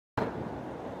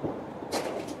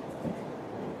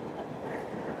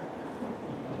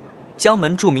江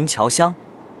门著名侨香。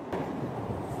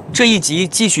这一集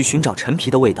继续寻找陈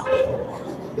皮的味道，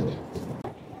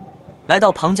来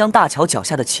到庞江大桥脚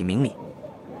下的启明里，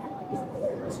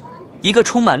一个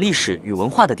充满历史与文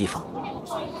化的地方，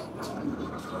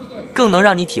更能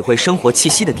让你体会生活气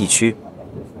息的地区。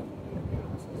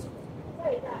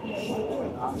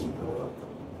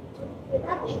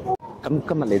咁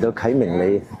今日嚟到啟明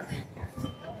里，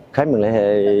啟明里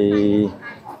係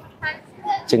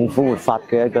政府活發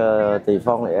嘅一個地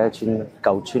方嚟，一村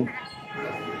舊村。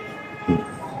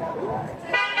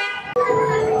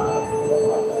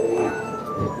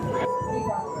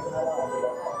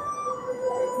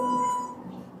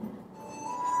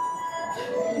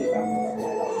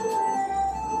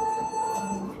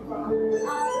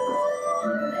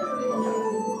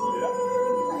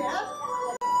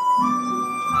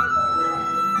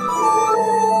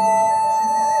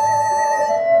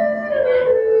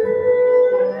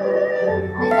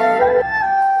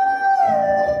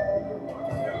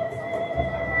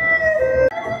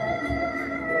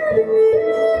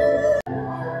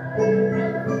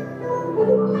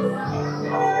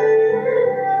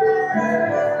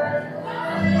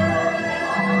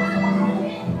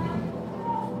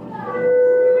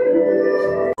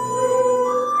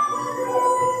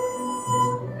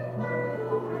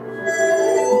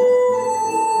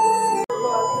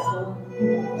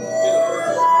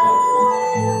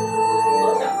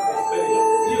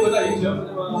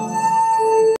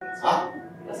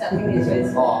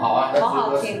哦，好啊，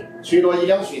去多一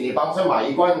辆水，你帮衬买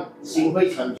一罐新会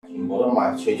陈皮，全部都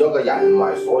買，除咗個人唔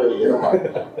買，所有嘢都買。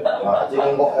啊，呢個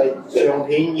樂器、唱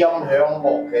片、音響、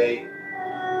樂器，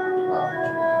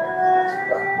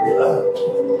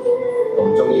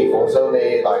咁中意放鬆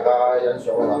你，大家欣賞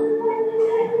啊！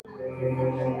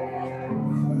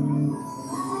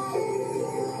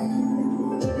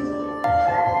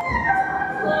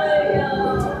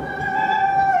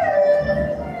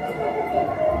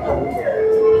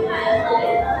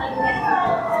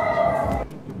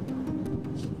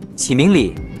启明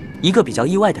里，一个比较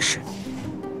意外的是，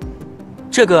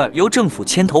这个由政府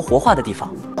牵头活化的地方，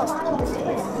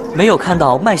没有看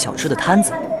到卖小吃的摊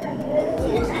子。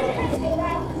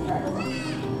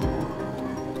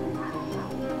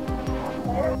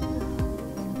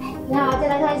你好，进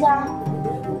来看一下。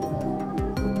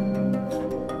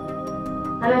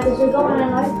来来，这水果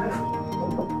来。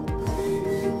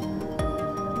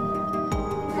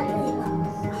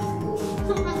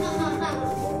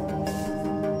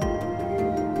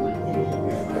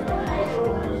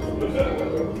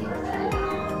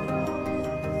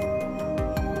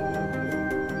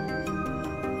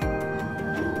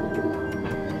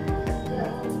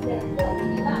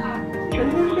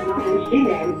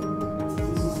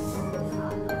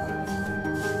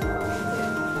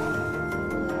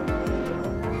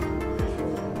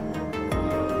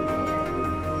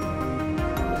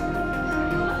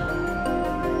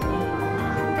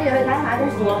去睇下啲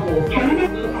樹老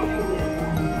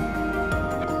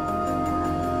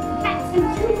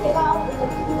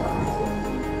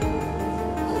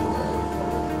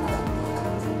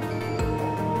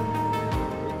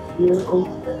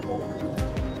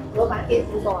闆幾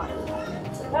多個啊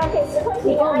？5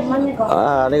蚊一個。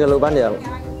啊，呢個老闆娘，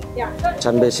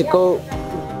陳皮雪糕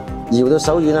搖到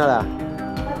手軟啦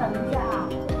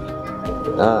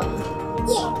嗱。啊，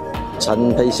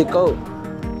陳皮雪糕。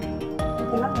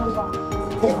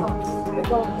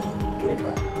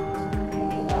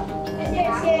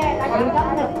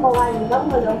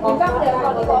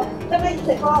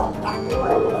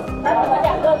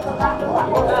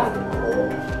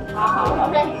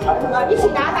一起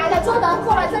拿来的，坐着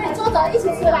过来这里坐着一起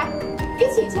吃来，一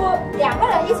起出，2个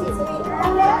人一起吃。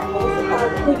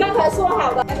你刚才说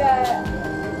好的那个，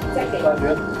再给。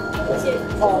先给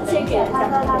他先给先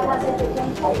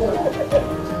好的。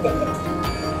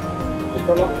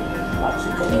多了。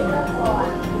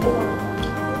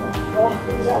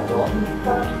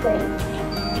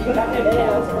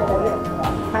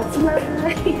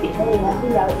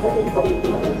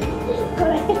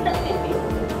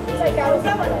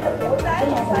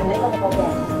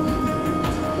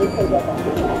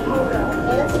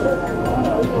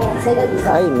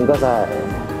哎，唔該晒。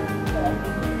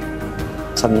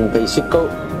陳皮雪糕。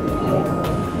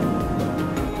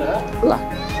嗱，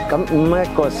咁5蚊一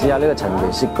個，試下呢個陳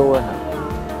皮雪糕啊！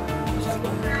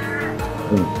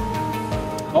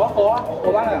好啊好啊，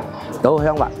我翻嚟啊！都好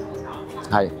香滑，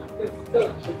係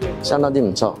相當之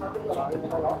唔錯。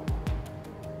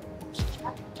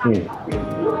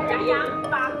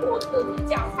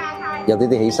有啲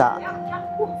起沙，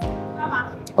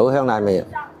好香奶味啊！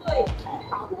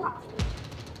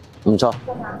唔錯。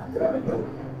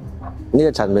呢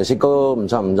個陳皮雪糕唔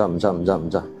錯唔錯唔錯唔錯唔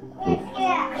錯。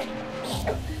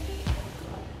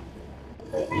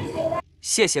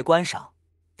謝謝觀賞，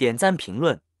點讚評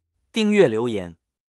論，訂閱留言。